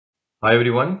Hi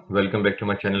everyone, welcome back to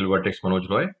my channel Vertex Manoj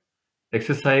Roy.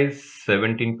 Exercise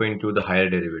 17.2, the higher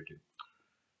derivative.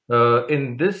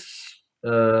 In this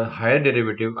higher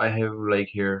derivative, I have like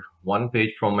here one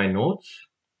page from my notes.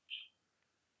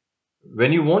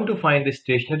 When you want to find the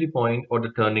stationary point or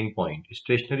the turning point,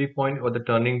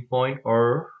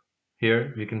 or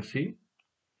here you can see.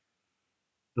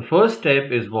 The first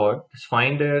step is what? Is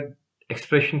find the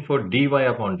expression for dy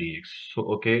upon dx. So,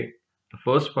 okay, the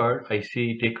first part I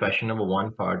see, take question number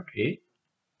 1, part A.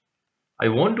 I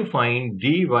want to find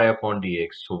dy upon dx.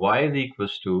 So y is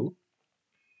equals to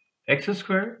x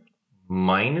squared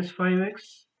minus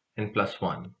 5x and plus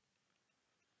 1.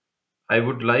 I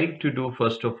would like to do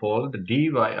first of all the dy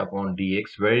upon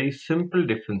dx, very simple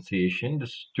differentiation. This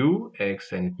is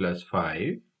 2x and plus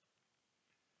 5.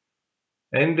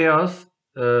 And they ask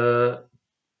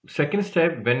second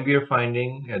step, when we are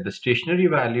finding the stationary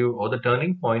value or the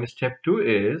turning point, step 2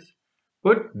 is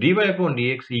put dy upon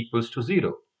dx equals to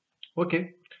 0.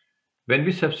 Okay. When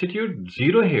we substitute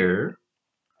 0 here,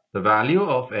 the value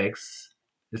of x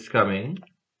is coming,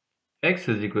 x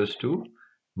is equals to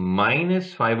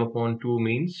minus 5 upon 2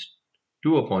 means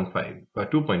 2 upon 5,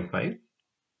 2.5,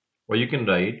 or you can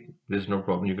write, there's no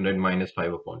problem, you can write minus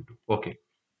 5 upon 2. Okay.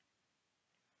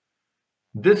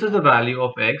 This is the value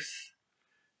of x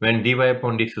when dy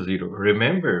upon dx is 0.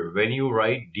 Remember, when you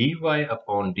write dy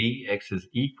upon dx is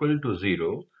equal to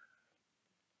 0,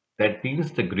 that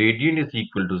means the gradient is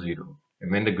equal to 0.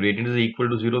 And when the gradient is equal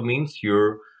to 0 means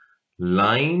your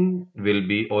line will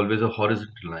be always a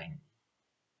horizontal line.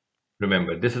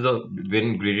 Remember, this is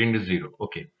when gradient is 0.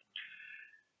 Okay.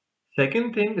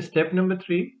 Second thing, step number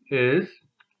 3 is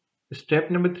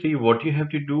what you have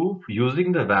to do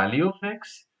using the value of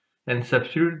x and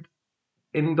substitute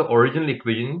in the original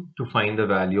equation to find the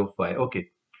value of y. Okay.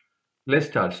 Let's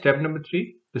start. Step number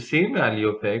 3, the same value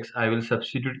of x I will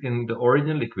substitute in the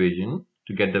original equation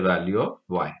to get the value of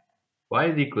y. Y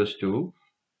is equals to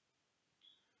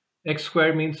x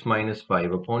squared means minus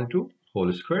 5 upon 2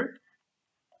 whole square,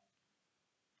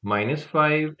 minus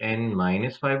 5 and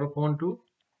minus 5 upon 2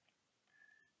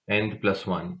 and plus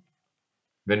 1.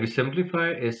 When we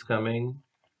simplify, it's coming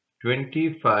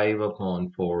 25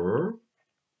 upon 4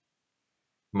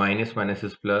 minus minus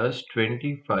is plus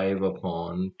 25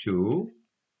 upon 2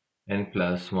 and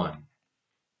plus 1.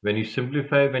 When you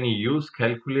simplify, when you use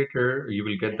calculator, you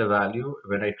will get the value.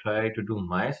 When I try to do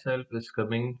myself, it's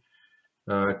coming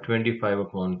 25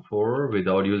 upon 4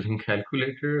 without using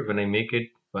calculator. When I make it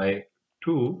by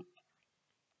 2,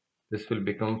 this will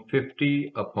become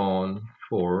 50 upon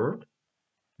 4.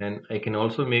 And I can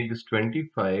also make this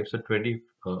 25, so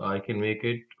I can make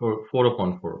it 4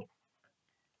 upon 4.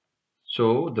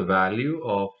 So the value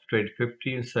of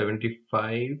 50 is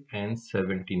 75 and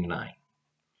 79.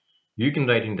 You can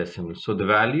write in decimal. So the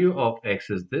value of x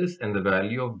is this and the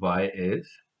value of y is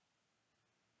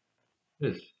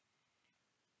this.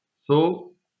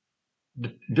 So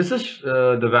this is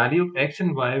the value of x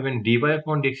and y when dy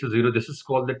upon dx is 0. This is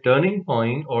called the turning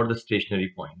point or the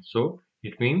stationary point. So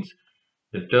it means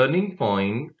the turning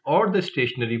point or the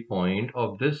stationary point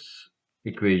of this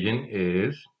equation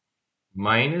is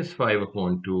minus 5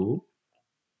 upon 2,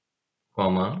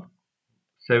 comma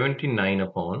 79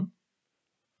 upon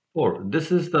 4.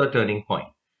 This is the turning point.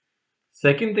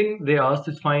 Second thing they asked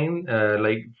is find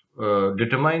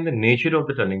determine the nature of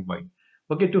the turning point.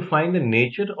 Okay, to find the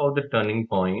nature of the turning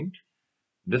point,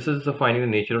 this is the finding the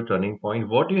nature of turning point.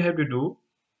 What you have to do,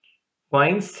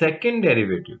 find second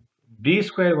derivative d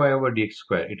square y over dx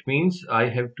square. It means I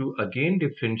have to again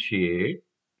differentiate.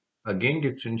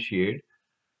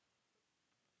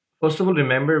 First of all,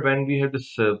 remember when we have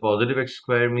this positive x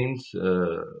square means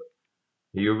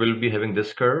you will be having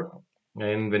this curve,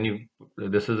 and when you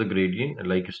this is a gradient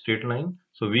like a straight line,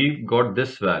 so we got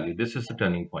this value. This is the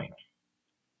turning point.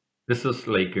 This is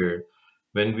like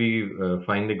when we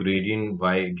find the gradient,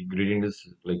 gradient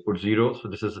is like put 0, so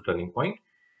this is the turning point.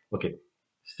 Okay,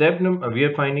 step number, we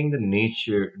are finding the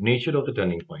nature of the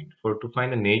turning point. For to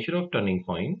find the nature of turning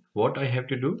point, what I have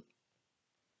to do,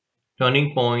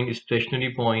 turning point,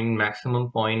 stationary point,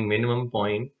 maximum point, minimum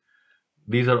point,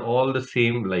 these are all the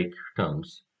same like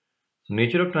terms. So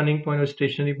nature of turning point or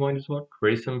stationary point is what?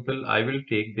 Very simple. I will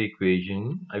take the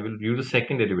equation. I will use the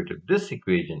second derivative. This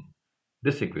equation,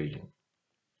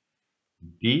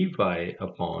 dy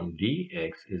upon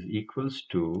dx is equals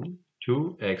to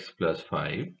 2x plus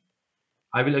 5.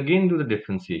 I will again do the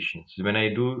differentiation. So when I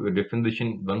do the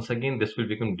differentiation once again, this will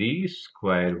become d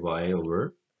square y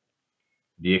over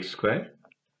dx square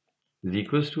is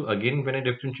equals to, again when I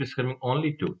differentiate is coming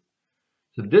only 2.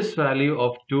 So this value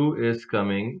of 2 is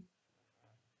coming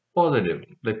positive.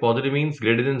 Like positive means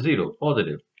greater than 0,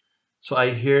 positive. So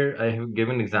I have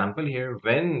given an example here.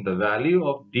 When the value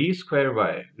of d square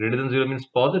y greater than 0 means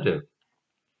positive,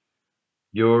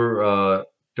 your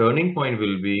turning point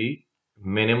will be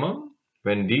minimum.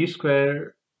 When d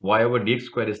square y over dx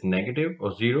square is negative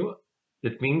or 0,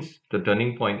 it means the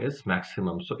turning point is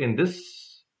maximum. So in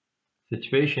this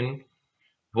situation,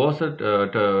 was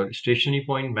the stationary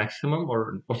point maximum,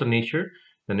 or what's the nature?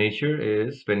 The nature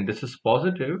is when this is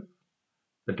positive,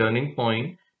 the turning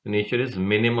point, the nature is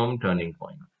minimum turning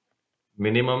point.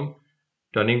 Minimum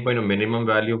turning point or minimum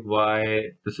value of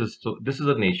y. This is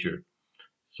a nature.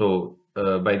 So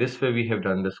by this way, we have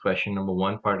done this question number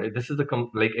one part. This is the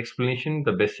like explanation,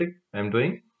 the basic I'm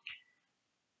doing.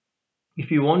 If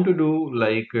you want to do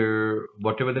like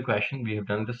whatever the question, we have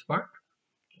done this part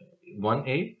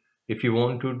 1a. If you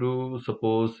want to do,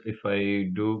 suppose if I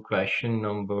do question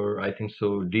number, I think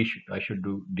so I should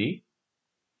do D.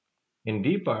 In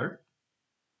D part,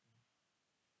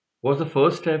 what's the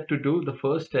first step to do? The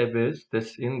first step is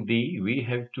this: in D, we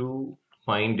have to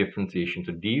find differentiation.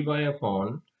 So dy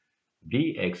upon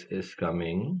dx is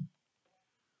coming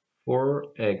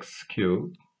 4x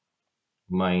cubed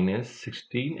minus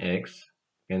 16x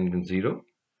and then 0.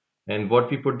 And what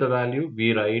we put the value,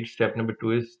 we write step number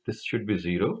 2 is this should be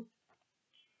 0.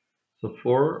 So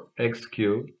 4x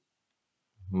cubed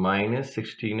minus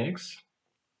 16x,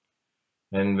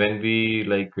 and when we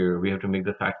we have to make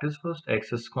the factors first.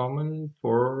 X is common,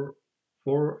 4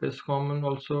 is common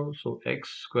also, so x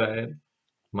squared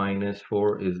minus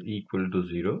 4 is equal to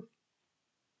 0.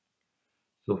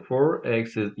 So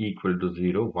 4x is equal to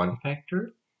 0, one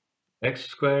factor. X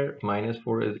squared minus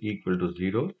 4 is equal to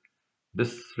 0.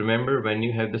 This, remember, when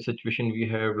you have the situation, we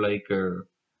have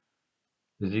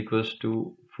is equals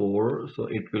to 4, so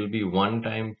it will be 1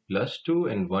 time plus 2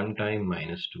 and 1 time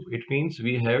minus 2. It means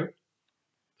we have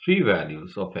three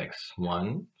values of x.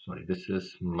 This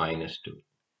is minus 2.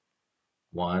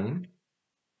 1,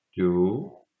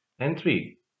 2, and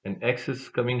 3. And x is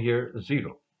coming here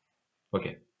 0.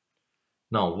 Okay.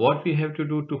 Now what we have to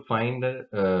do to find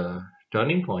the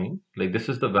turning point, like this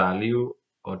is the value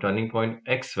or turning point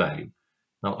x value.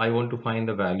 Now I want to find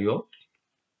the value of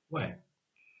y.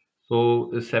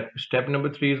 So step number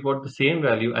 3 is what? The same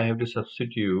value I have to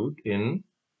substitute in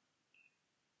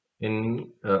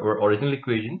our original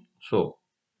equation. So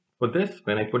for this,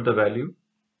 when I put the value,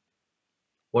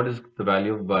 what is the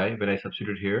value of y when I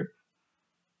substitute here?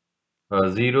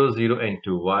 0, 0, and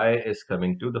 2. Y is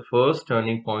coming to the first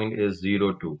turning point is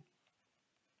 0, 2.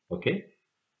 Okay.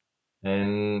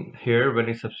 And here when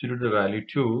I substitute the value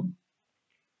 2,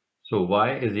 so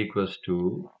y is equals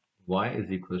to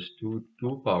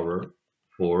 2 power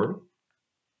 4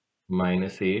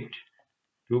 minus 8,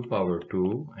 2 power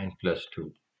 2, and plus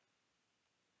 2.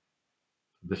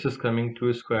 This is coming to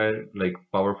a square, like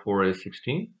power 4 is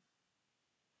 16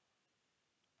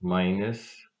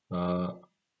 minus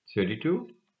 32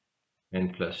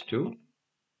 and plus 2.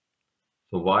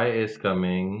 So y is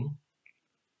coming,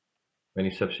 when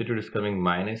you substitute, is coming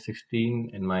minus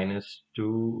 16 and minus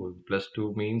 2 plus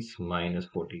 2 means minus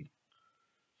 14.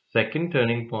 Second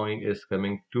turning point is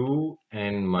coming 2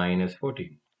 and minus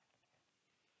 14.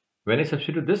 When I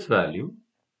substitute this value,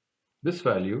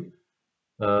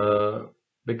 uh,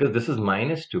 because this is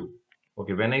minus 2.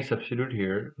 Okay, when I substitute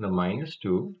here the minus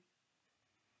 2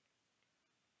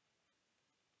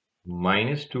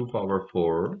 power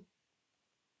 4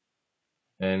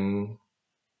 and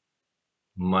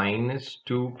minus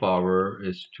 2 power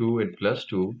is 2 and plus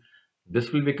 2,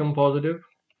 this will become positive.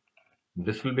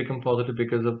 This will become positive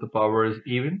because of the power is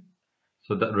even.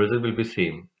 So the result will be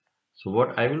same. So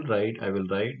what I will write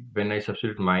when I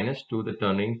substitute minus 2, the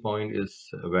turning point is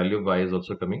value of y is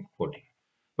also coming 40.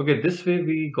 Okay, this way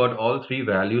we got all three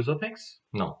values of x.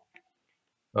 Now,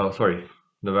 the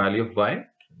value of y.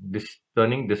 This is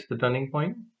the turning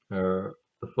point. The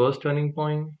first turning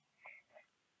point.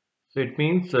 So it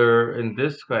means in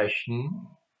this question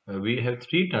we have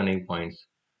three turning points,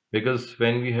 because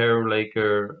when we have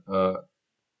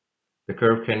the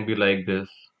curve can be like this,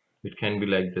 it can be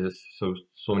like this, so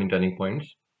many turning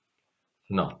points.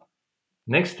 So now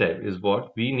next step is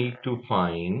what? We need to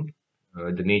find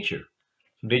the nature.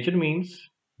 So nature means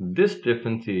this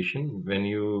differentiation, when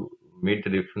you made the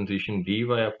differentiation dy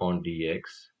upon dx,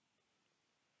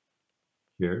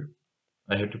 here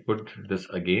I have to put this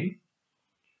again,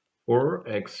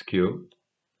 4x cubed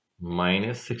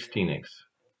minus 16x.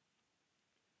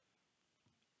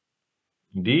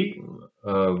 D,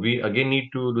 we again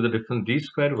need to do the difference. D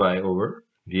squared y over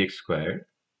dx squared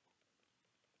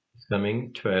is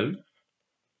coming 12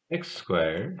 x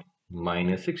squared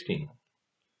minus 16.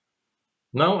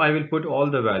 Now I will put all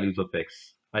the values of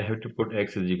x. I have to put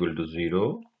x is equal to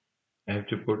 0. I have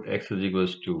to put x is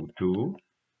equals to 2.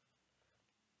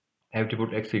 I have to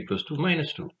put x equals to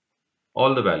minus 2.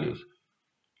 All the values.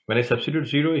 When I substitute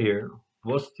 0 here,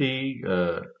 what's the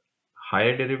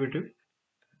higher derivative?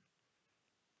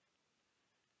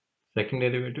 Second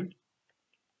derivative.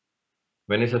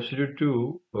 When I substitute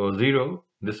 2 or 0,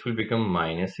 this will become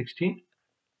minus 16.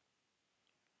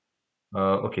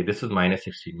 Okay, this is minus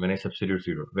 16 when I substitute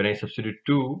 0. When I substitute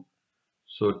 2,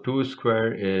 so 2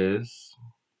 square is,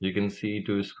 you can see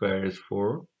 2 square is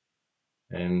 4.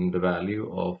 And the value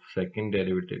of second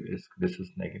derivative is, this is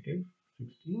negative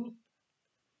 16.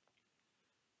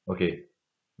 Okay,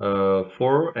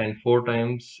 4 and 4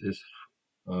 times is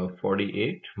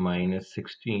 48, minus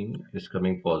 16 is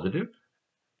coming positive.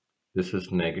 This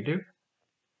is negative.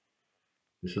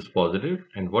 This is positive.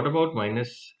 And what about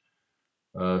minus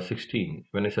 16?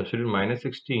 When I substitute minus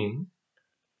 16,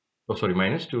 oh sorry,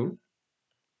 minus 2,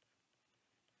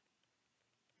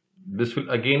 this will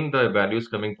again, the value is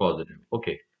coming positive.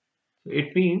 Okay, so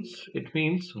it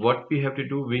means what we have to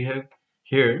do, we have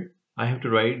here, I have to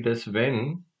write this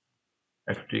when,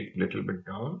 I have to take a little bit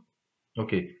down.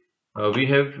 Okay, we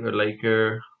have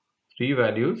three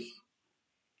values.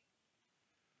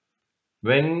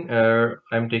 When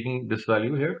I'm taking this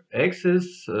value here, x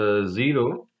is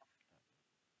 0,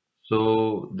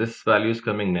 so this value is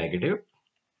coming negative.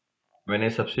 When I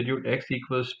substitute x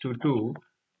equals to 2,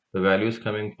 the value is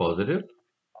coming positive.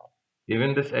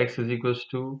 Even this x is equals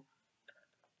to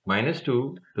minus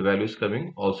 2, the value is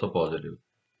coming also positive.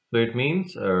 So it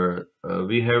means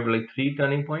we have like 3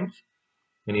 turning points,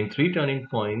 and in 3 turning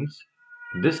points,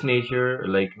 this nature,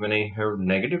 like when I have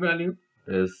negative value,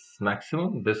 is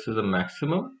maximum. This is a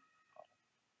maximum.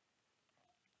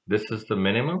 This is the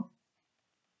minimum,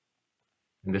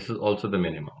 and this is also the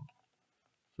minimum.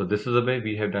 So this is the way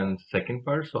we have done second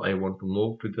part. So I want to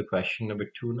move to the question number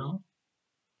 2 now.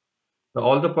 So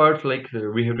all the parts, we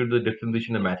have to do the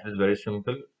differentiation. The method is very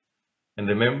simple. And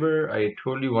remember, I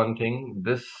told you one thing.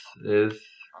 This is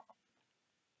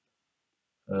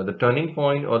the turning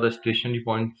point or the stationary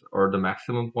point or the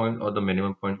maximum point or the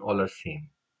minimum point, all are same.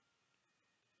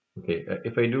 Okay,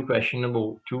 if I do question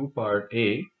number 2 part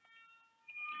A,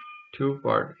 2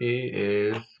 part A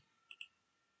is,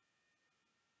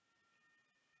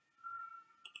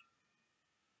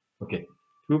 okay,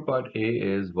 2 part A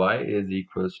is y is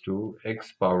equals to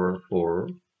x power 4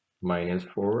 minus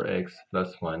 4x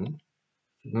plus 1.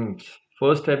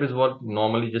 First step is what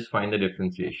normally just find the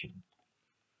differentiation.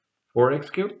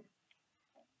 4x cubed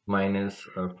minus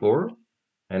 4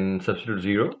 and substitute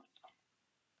 0.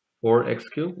 4x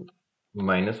cubed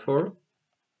minus 4,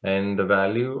 and the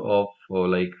value of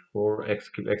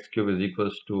 4x cube is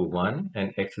equals to 1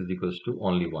 and x is equals to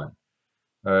only 1.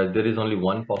 There is only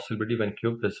one possibility when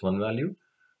cubed is one value.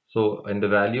 So, and the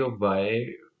value of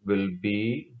y will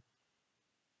be,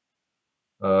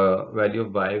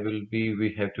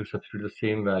 we have to substitute the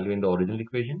same value in the original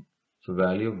equation. So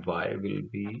value of y will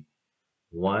be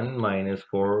 1 minus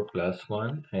 4 plus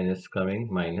 1, and it's coming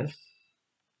minus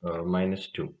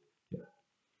 2.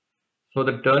 So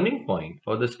the turning point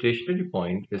or the stationary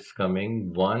point is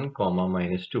coming 1 comma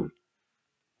minus 2.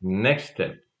 Next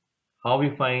step, how we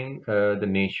find the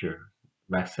nature,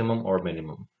 maximum or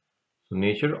minimum. So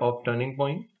nature of turning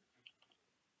point,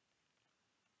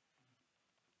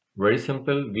 very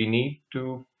simple. We need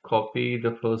to copy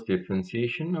the first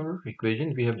differentiation or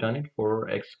equation. We have done it for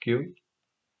x cubed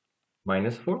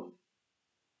minus 4.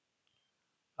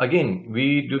 Again,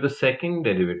 we do the second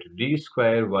derivative, d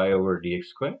square y over dx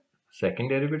square. Second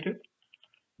derivative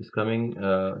is coming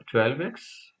 12x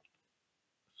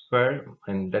square,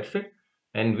 and that's it.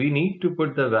 And we need to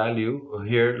put the value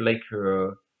here,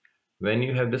 when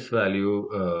you have this value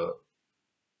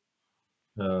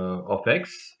of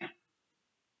x,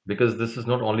 because this is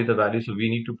not only the value, so we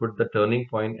need to put the turning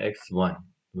point x1.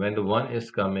 When the 1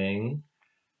 is coming,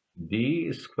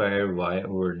 d square y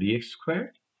over dx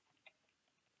square,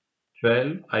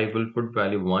 12, I will put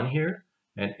value 1 here,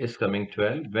 and is coming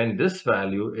 12. When this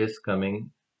value is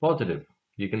coming positive,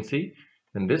 you can see,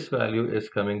 when this value is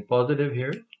coming positive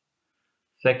here,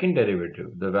 second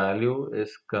derivative, the value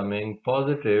is coming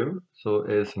positive, so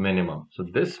is minimum. So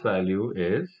this value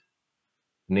is,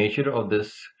 nature of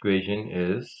this equation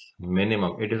is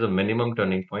minimum. It is a minimum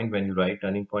turning point. When you write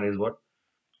turning point is what?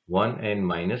 1 and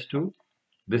minus 2.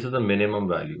 This is the minimum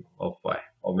value of y,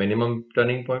 or minimum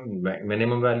turning point,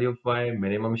 minimum value of y,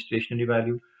 minimum stationary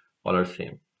value, all are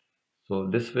same. So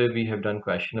this way we have done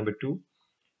question number 2.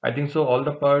 I think so all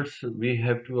the parts we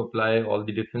have to apply all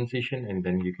the differentiation, and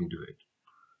then you can do it.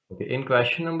 Okay, in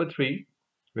question number 3,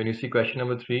 when you see question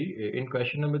number 3, in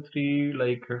question number 3,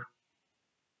 like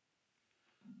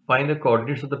find the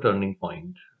coordinates of the turning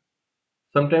point.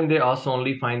 Sometimes they ask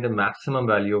only find the maximum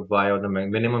value of y or the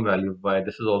minimum value of y.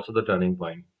 This is also the turning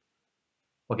point.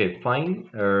 Okay, find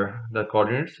the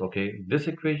coordinates. Okay, this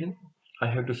equation I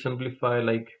have to simplify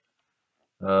like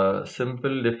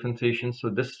simple differentiation. So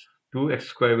this 2x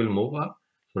square will move up.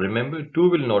 So remember, 2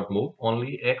 will not move,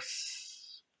 only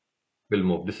x will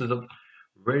move. This is a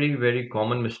very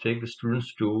common mistake the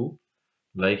students do,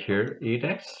 like here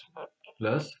 8x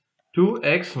plus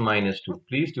 2x minus 2.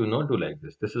 Please do not do like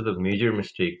this. This is a major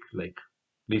mistake. Like,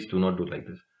 please do not do like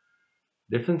this.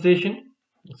 Differentiation,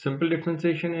 simple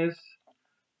differentiation is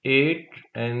 8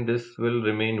 and this will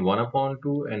remain 1 upon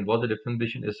 2, and what the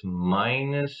differentiation is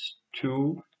minus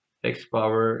 2, x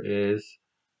power is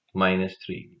minus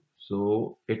 3.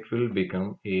 So it will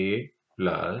become 8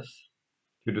 plus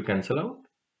 2 to cancel out,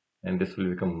 and this will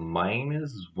become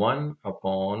minus 1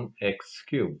 upon x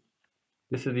cube.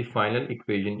 This is the final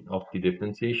equation of the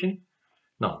differentiation.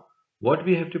 Now, what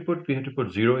we have to put? We have to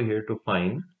put 0 here to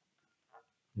find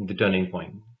the turning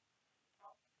point.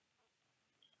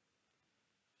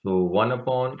 So 1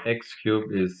 upon x cube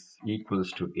is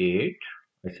equals to 8.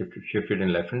 I shift it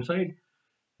in left hand side.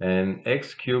 And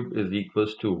x cube is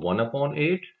equals to 1 upon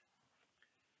 8.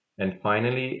 And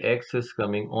finally, x is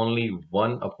coming only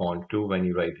 1 upon 2 when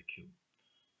you write the cube.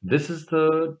 This is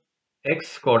the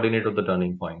x coordinate of the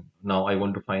turning point. Now I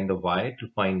want to find the y. To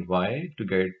find y to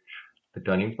get the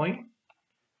turning point,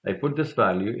 I put this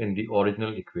value in the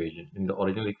original equation. In the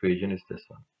original equation is this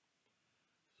one.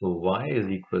 So y is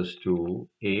equals to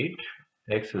 8,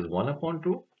 x is 1 upon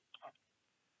 2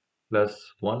 plus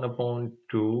 1 upon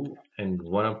 2 and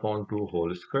 1 upon 2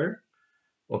 whole square.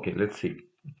 Okay, let's see.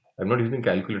 I'm not using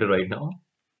calculator right now,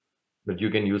 but you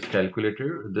can use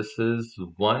calculator. This is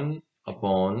 1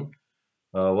 upon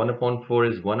 1 upon 4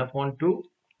 is 1 upon 2,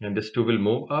 and this 2 will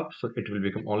move up, so it will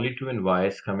become only 2, and y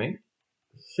is coming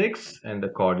 6, and the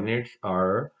coordinates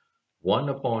are 1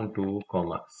 upon 2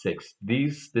 comma 6.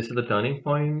 This is the turning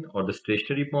point or the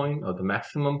stationary point or the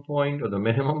maximum point or the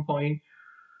minimum point.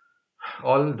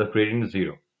 All the gradient is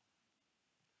 0.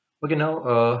 Okay,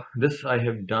 now this I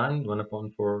have done 1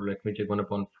 upon 4. Let me check 1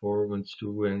 upon 4 means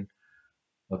 2, and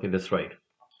okay, that's right.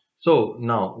 So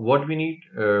now what we need,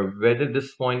 whether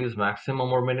this point is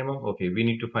maximum or minimum. Okay, we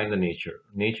need to find the nature.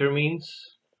 Nature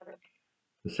means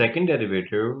the second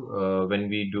derivative. When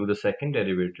we do the second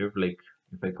derivative, like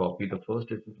if I copy the first,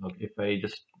 if I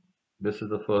just, this is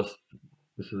the first,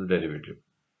 this is the derivative,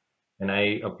 and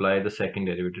I apply the second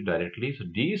derivative directly. So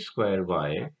d square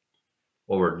y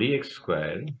over dx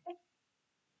square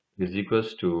is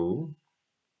equals to,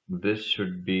 this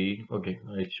should be, okay,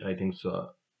 I think so.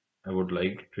 I would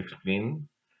like to explain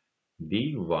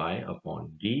dy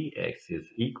upon dx is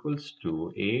equals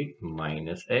to 8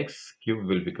 minus x cube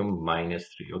will become minus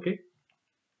 3. Okay,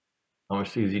 now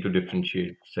it's easy to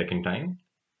differentiate second time.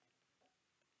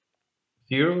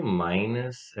 0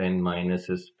 minus and minus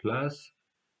is plus,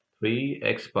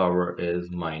 3x power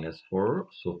is minus 4,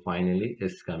 so finally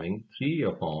it's coming 3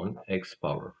 upon x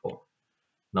power 4.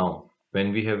 Now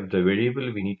when we have the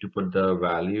variable, we need to put the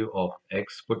value of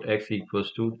x. Put x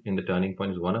equals to, in the turning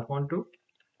point is 1 upon 2.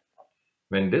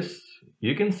 When this,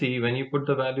 you can see when you put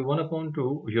the value 1 upon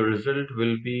 2, your result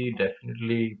will be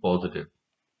definitely positive.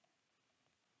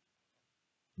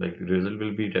 Like the result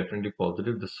will be definitely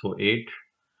positive. This, so 8,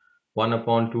 1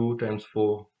 upon 2 times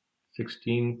 4,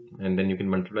 16, and then you can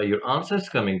multiply. Your answer is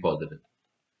coming positive.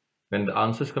 When the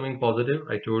answer is coming positive,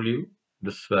 I told you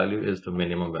this value is the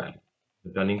minimum value.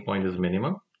 The turning point is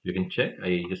minimum. You can check.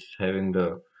 I just have in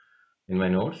my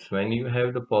notes. When you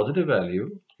have the positive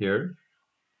value here,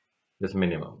 is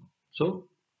minimum. So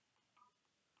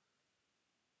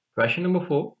question number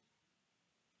 4.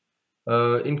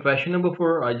 In question number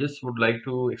 4, I just would like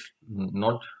to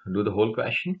not do the whole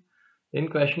question. In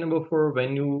question number 4,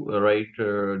 when you write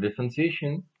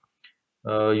differentiation,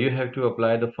 you have to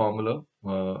apply the formula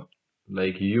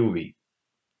like UV,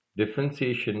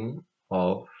 differentiation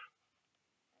of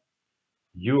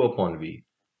U upon V.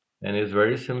 And it's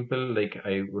very simple. Like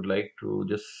I would like to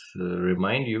just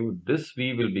remind you, this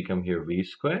V will become here V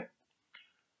square.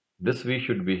 This V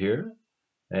should be here,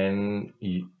 and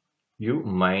U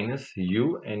minus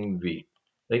U and V.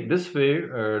 Like this way,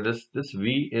 this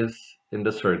V is in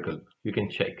the circle. You can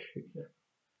check.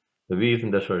 The V is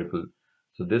in the circle.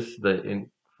 So this, the in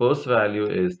first value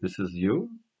is, this is U,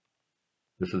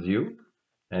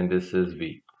 and this is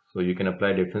V. So you can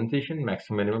apply differentiation,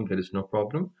 maximum, minimum, there is no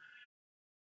problem.